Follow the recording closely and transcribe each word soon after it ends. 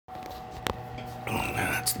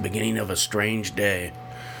It's the beginning of a strange day.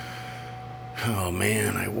 Oh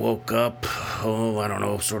man, I woke up, I don't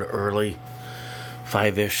know, sort of early,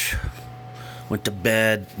 5-ish. Went to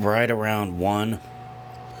bed right around 1.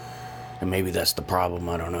 And maybe that's the problem,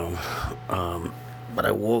 I don't know. But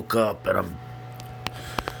I woke up and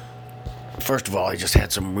first of all, I just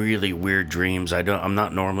had some really weird dreams. I'm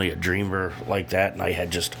not normally a dreamer like that, and I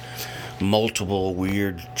had just multiple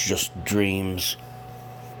weird just dreams.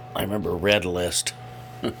 I remember Red List.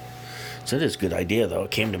 So it is a good idea, though.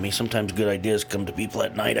 It came to me. Sometimes good ideas come to people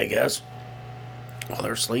at night, I guess, while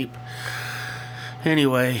they're asleep.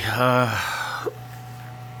 Anyway,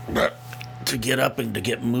 to get up and to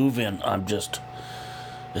get moving,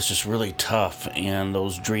 it's just really tough. And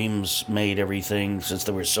those dreams made everything, since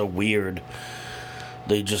they were so weird,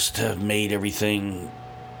 they just have made everything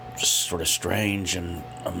just sort of strange. And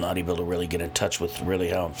I'm not able to really get in touch with really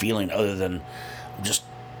how I'm feeling, other than I'm just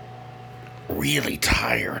really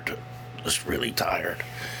tired. Just really tired.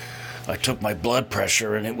 I took my blood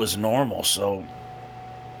pressure and it was normal, so,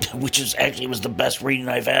 which is actually was the best reading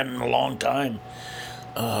I've had in a long time.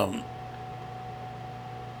 And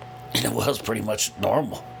it was pretty much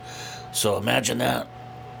normal. So imagine that.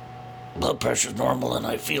 Blood pressure's normal and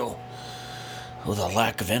I feel with a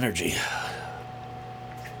lack of energy.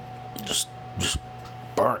 Just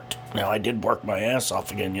burnt. Now, I did work my ass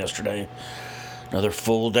off again yesterday. Another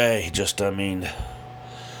full day.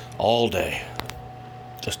 All day.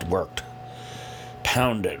 Just worked.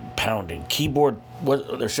 Pounding. Keyboard,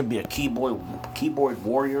 there should be a keyboard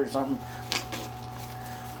warrior or something.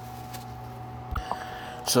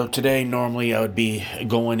 So today, normally I would be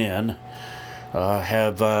going in.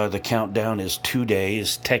 The countdown is 2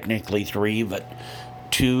 days, technically 3, but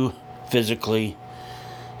 2 physically,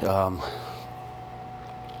 as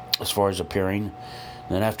far as appearing. And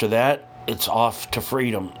then after that, it's off to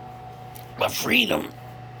freedom. But freedom,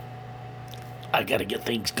 I gotta get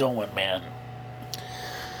things going, man.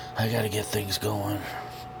 I gotta get things going.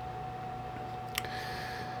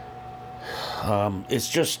 It's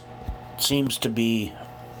just seems to be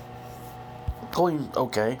going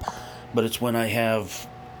okay, but it's when I have,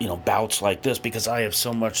 bouts like this, because I have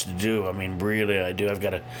so much to do. Really, I do. I've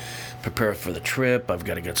got to prepare for the trip. I've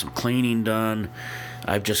got to get some cleaning done.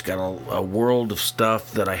 I've just got a world of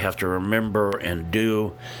stuff that I have to remember and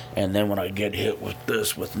do. And then when I get hit with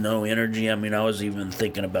this, with no energy, I was even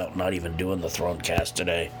thinking about not even doing the ThroneCast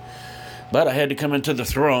today. But I had to come into the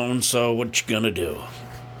throne, so what you gonna do?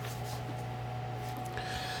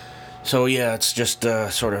 So yeah, it's just I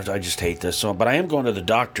just hate this. But I am going to the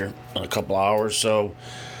doctor in a couple hours, so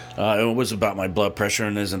it was about my blood pressure,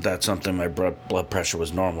 and isn't that something? My blood pressure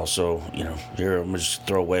was normal, so, here I'm just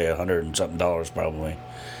throw away $100 and something probably.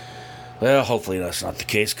 Well, hopefully that's not the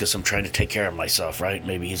case, because I'm trying to take care of myself, right?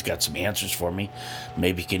 Maybe he's got some answers for me.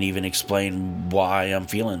 Maybe he can even explain why I'm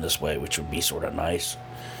feeling this way, which would be sort of nice.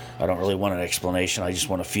 I don't really want an explanation. I just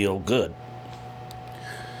want to feel good.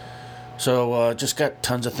 So, just got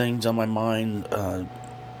tons of things on my mind. A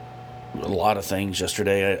lot of things.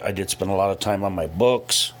 Yesterday, I did spend a lot of time on my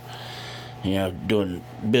books, doing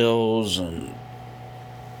bills and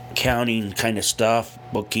accounting kind of stuff,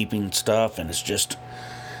 bookkeeping stuff, and it's just,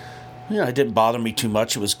 it didn't bother me too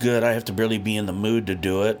much. It was good. I have to really be in the mood to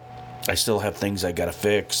do it. I still have things I got to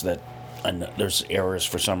fix there's errors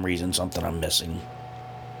for some reason, something I'm missing.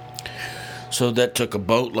 So that took a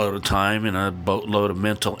boatload of time and a boatload of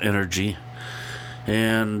mental energy.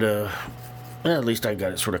 And at least I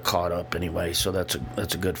got it sort of caught up anyway, so that's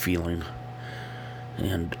a good feeling.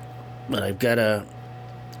 But I've got to,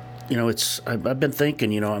 I've been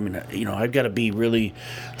thinking, I've got to be really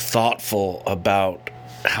thoughtful about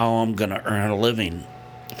how I'm going to earn a living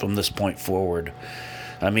from this point forward.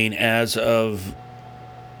 As of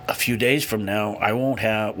a few days from now, I don't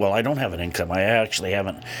have an income. I actually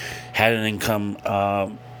haven't had an income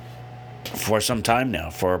for some time now,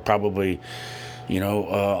 for probably,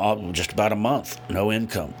 just about a month, no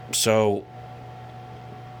income. So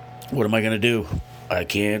what am I going to do? I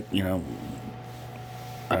can't,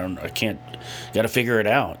 I can't, got to figure it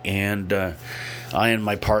out. And I and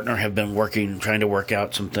my partner have been trying to work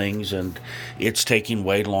out some things, and it's taking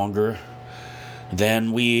way longer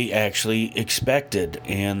than we actually expected.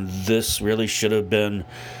 And this really should have been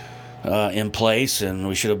in place, and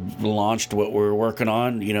we should have launched what we're working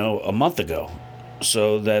on, a month ago,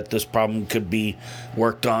 so that this problem could be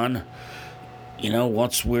worked on,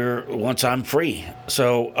 once I'm free.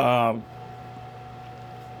 So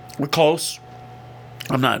we're close.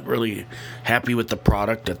 I'm not really happy with the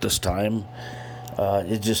product at this time.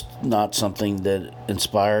 It's just not something that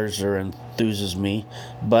inspires or enthuses me,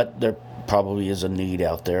 but there probably is a need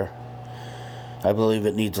out there. I believe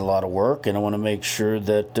it needs a lot of work, and I want to make sure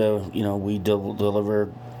that we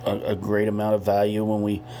deliver a great amount of value when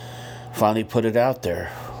we finally put it out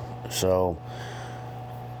there. So,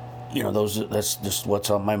 that's just what's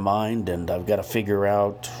on my mind, and I've got to figure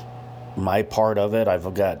out my part of it.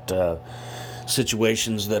 I've got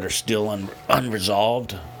situations that are still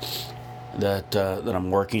unresolved that I'm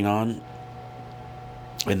working on,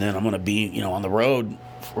 and then I'm going to be on the road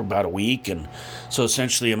for about a week, and so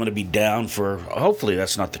essentially I'm going to be down for, hopefully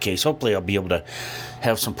that's not the case, hopefully I'll be able to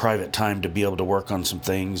have some private time to be able to work on some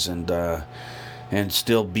things and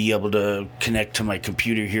still be able to connect to my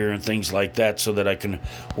computer here and things like that so that I can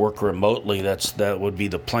work remotely. That would be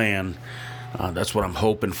the plan. That's what I'm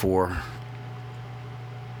hoping for.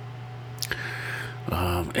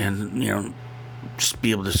 And just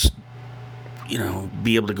be able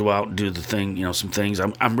to go out and do the thing, some things.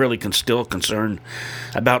 I'm really still concerned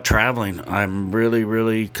about traveling. I'm really,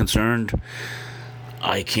 really concerned.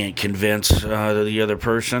 I can't convince the other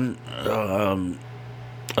person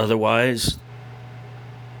otherwise,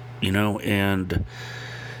 and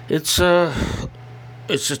it's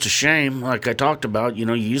just a shame. Like I talked about,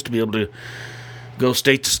 you used to be able to go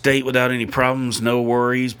state to state without any problems, no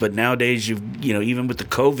worries. But nowadays, even with the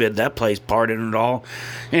COVID, that plays part in it all.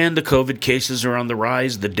 And the COVID cases are on the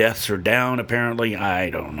rise. The deaths are down, apparently.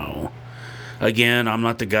 I don't know. Again, I'm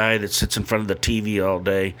not the guy that sits in front of the TV all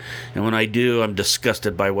day. And when I do, I'm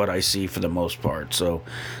disgusted by what I see for the most part. So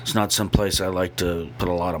it's not some place I like to put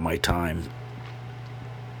a lot of my time.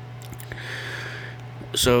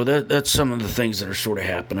 So that's some of the things that are sort of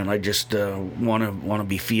happening. I just want to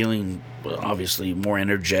be feeling obviously more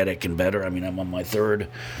energetic and better. I mean, I'm on my third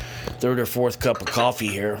or fourth cup of coffee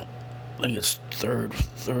here. I think it's third,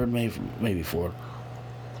 maybe fourth.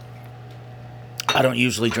 I don't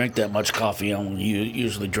usually drink that much coffee. I only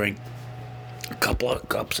usually drink a couple of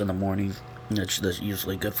cups in the morning. That's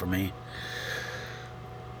usually good for me.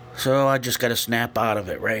 So I just got to snap out of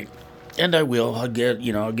it, right? And I will. I'll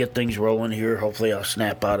get things rolling here. Hopefully I'll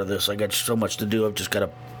snap out of this. I got so much to do. I've just got to,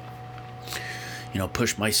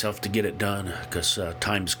 push myself to get it done because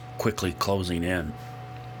time's quickly closing in.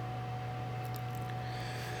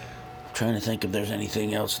 I'm trying to think if there's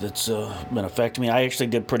anything else that's been affecting me. I actually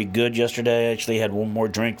did pretty good yesterday. I actually had one more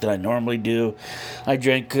drink than I normally do. I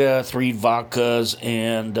drank 3 vodkas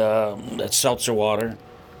and that seltzer water.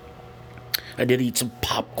 I did eat some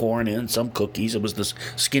popcorn and some cookies. It was this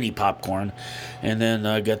skinny popcorn. And then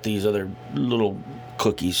I got these other little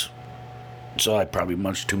cookies. So I probably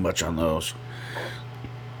munched too much on those.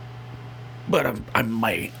 But I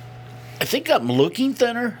think I'm looking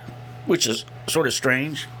thinner, which is sort of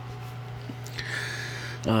strange.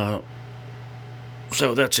 So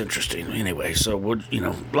that's interesting. Anyway, so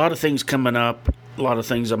a lot of things coming up, a lot of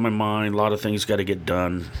things on my mind, a lot of things got to get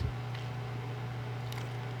done.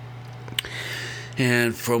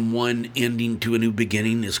 And from one ending to a new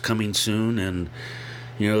beginning is coming soon, and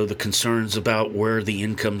the concerns about where the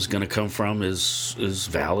income's going to come from is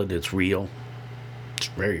valid. It's real. It's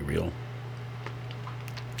very real.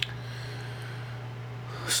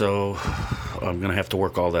 So I'm going to have to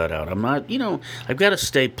work all that out. I'm not, I've got to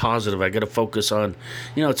stay positive. I got to focus on,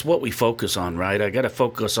 it's what we focus on, right? I got to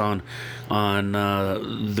focus on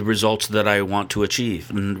the results that I want to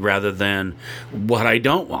achieve rather than what I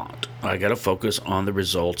don't want. I got to focus on the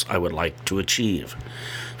results I would like to achieve.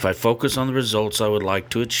 If I focus on the results I would like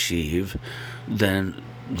to achieve, then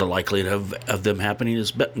the likelihood of them happening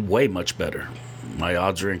is way much better. My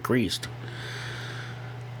odds are increased.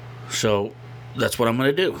 So that's what I'm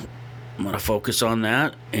going to do. I'm going to focus on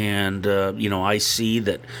that. And, I see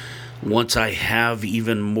that once I have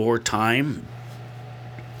even more time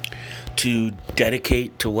to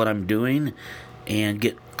dedicate to what I'm doing and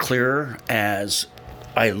get clearer as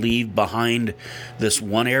I leave behind this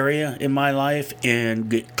one area in my life and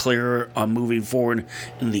get clearer on moving forward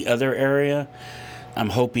in the other area, I'm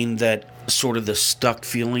hoping that sort of the stuck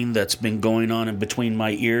feeling that's been going on in between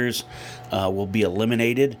my ears will be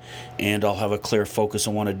eliminated, and I'll have a clear focus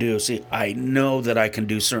on what I do. See, I know that I can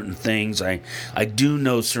do certain things. I do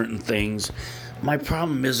know certain things. My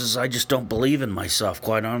problem is I just don't believe in myself,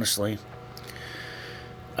 quite honestly.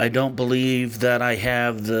 I don't believe that I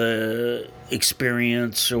have the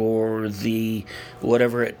experience or the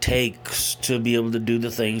whatever it takes to be able to do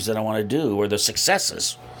the things that I want to do, or the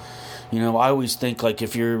successes. I always think, like,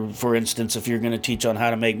 for instance, if you're going to teach on how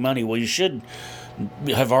to make money, well, you should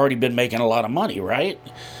have already been making a lot of money, right?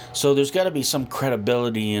 So there's got to be some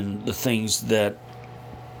credibility in the things that,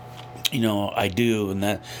 I do, and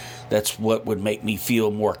that's what would make me feel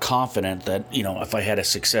more confident that, if I had a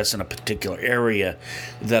success in a particular area,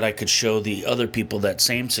 that I could show the other people that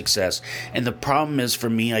same success. And the problem is for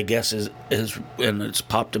me, I guess, is and it's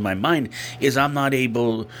popped in my mind, is I'm not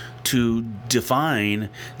able to define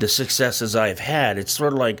the successes I've had. It's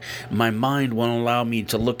sort of like my mind won't allow me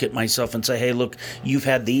to look at myself and say, hey, look, you've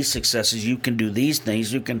had these successes, you can do these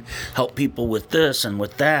things, you can help people with this and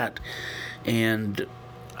with that. And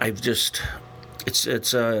I've just, it's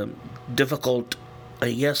difficult,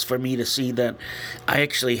 I guess, for me to see that I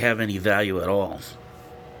actually have any value at all.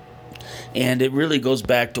 And it really goes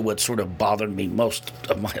back to what sort of bothered me most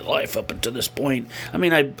of my life up until this point. I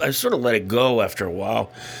mean, I sort of let it go after a while.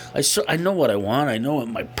 I know what I want. I know what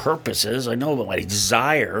my purpose is. I know what my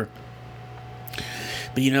desire.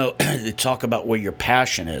 But, they talk about where your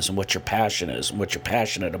passion is and what your passion is and what you're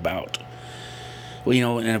passionate about.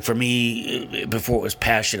 Well, and for me, before it was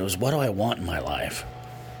passion, it was, what do I want in my life?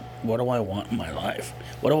 What do I want in my life?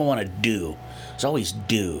 What do I want to do? It's always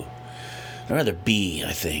do. I'd rather be,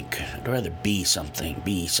 I think. I'd rather be something,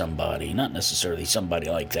 be somebody. Not necessarily somebody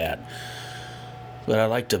like that. But I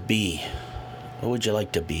like to be. What would you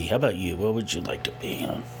like to be? How about you? What would you like to be?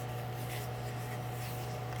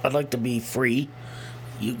 I'd like to be free.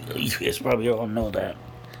 You guys probably all know that.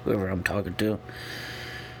 Whoever I'm talking to.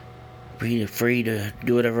 Free to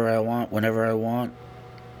do whatever I want, whenever I want.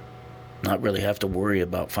 Not really have to worry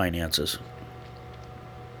about finances.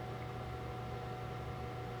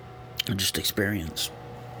 And just experience.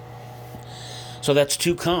 So that's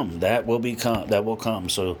to come. That will come.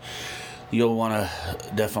 So you'll want to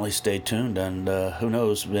definitely stay tuned, and who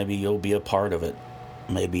knows, maybe you'll be a part of it.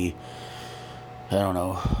 Maybe, I don't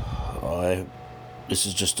know. This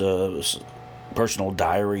is just a personal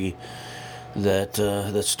diary that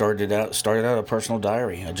started out a personal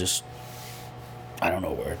diary. I don't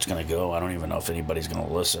know where it's going to go. I don't even know if anybody's going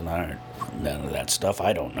to listen. None of that stuff.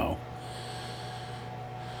 I don't know.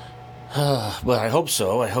 But I hope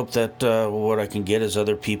so. I hope that what I can get is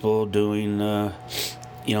other people doing,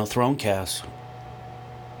 ThroneCast.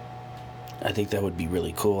 I think that would be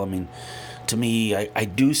really cool. I mean, to me, I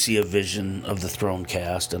do see a vision of the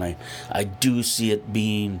ThroneCast, and I do see it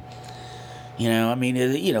being,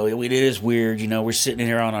 it is weird. We're sitting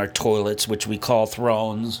here on our toilets, which we call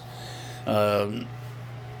thrones, and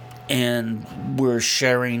we're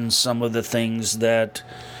sharing some of the things that,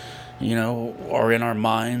 are in our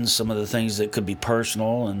minds, some of the things that could be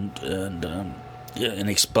personal and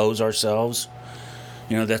expose ourselves.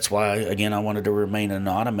 That's why, again, I wanted to remain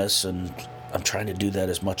anonymous, and I'm trying to do that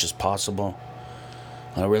as much as possible.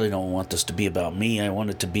 I really don't want this to be about me. I want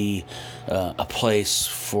it to be a place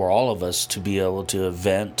for all of us to be able to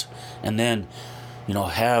vent, and then,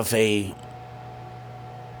 have a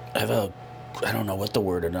I don't know what the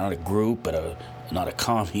word is, not a group, but not a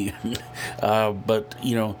commune, but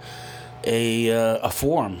a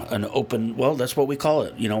forum, an open. Well, that's what we call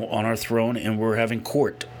it, on our throne, and we're having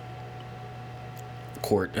court,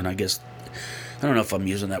 and I guess I don't know if I'm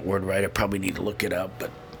using that word right. I probably need to look it up,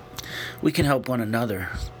 but we can help one another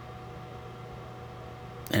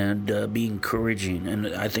and be encouraging. And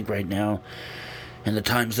I think right now, in the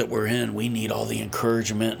times that we're in, we need all the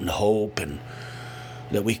encouragement and hope and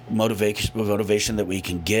that motivation that we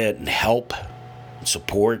can get, and help and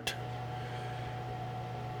support.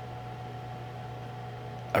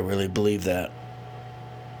 I really believe that.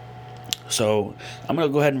 So I'm going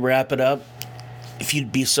to go ahead and wrap it up. If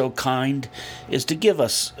you'd be so kind is to give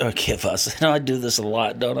us. I do this a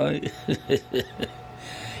lot, don't I?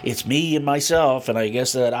 It's me and myself, and I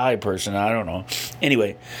guess that I person, I don't know.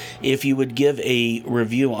 Anyway, if you would give a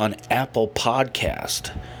review on Apple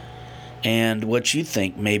Podcast and what you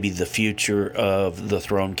think maybe the future of the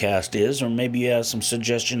ThroneCast is, or maybe you have some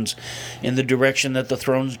suggestions in the direction that the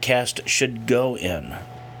ThroneCast should go in.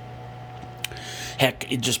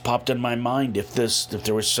 Heck, it just popped in my mind, if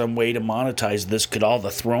there was some way to monetize this, could all the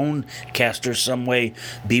ThroneCasters some way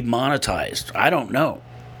be monetized? I don't know.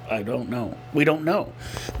 We don't know.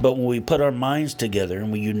 But when we put our minds together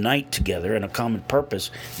and we unite together in a common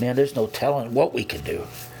purpose, man, there's no telling what we could do,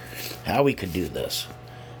 how we could do this.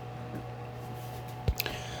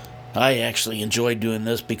 I actually enjoy doing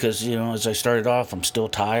this because, as I started off, I'm still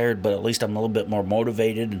tired, but at least I'm a little bit more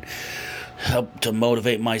motivated and help to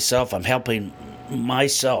motivate myself. I'm helping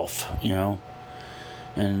myself,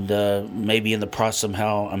 and maybe in the process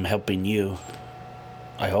somehow I'm helping you.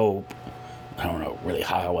 I hope. I don't know really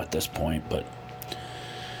how at this point, but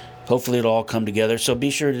hopefully it'll all come together. So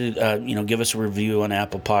be sure to give us a review on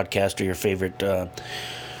Apple Podcast or your favorite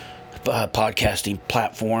podcasting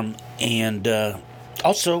platform, and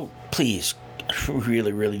also please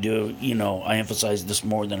really, really do. I emphasize this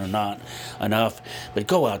more than not enough. But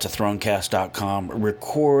go out to ThroneCast.com,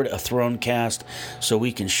 record a ThroneCast so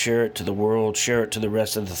we can share it to the world, share it to the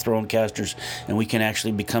rest of the ThroneCasters, and we can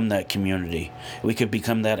actually become that community. We could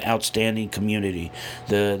become that outstanding community,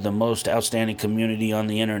 the most outstanding community on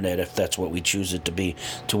the internet, if that's what we choose it to be,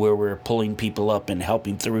 to where we're pulling people up and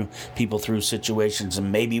helping people through situations.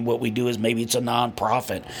 And maybe what we do is maybe it's a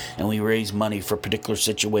non-profit, and we raise money for particular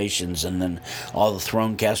situations, and then all the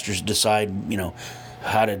Thronecasters decide,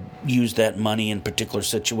 how to use that money in particular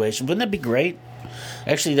situations. Wouldn't that be great?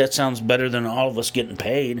 Actually, that sounds better than all of us getting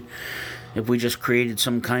paid. If we just created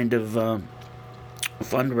some kind of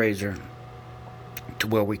fundraiser to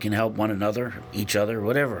where we can help one another, each other,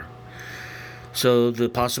 whatever. So the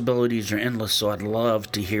possibilities are endless, so I'd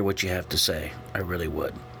love to hear what you have to say. I really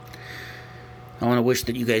would. I want to wish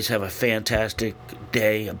that you guys have a fantastic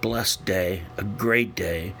day, a blessed day, a great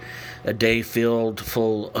day, a day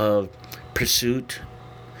full of pursuit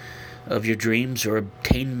of your dreams or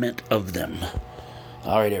obtainment of them.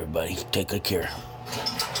 All right, everybody, take good care.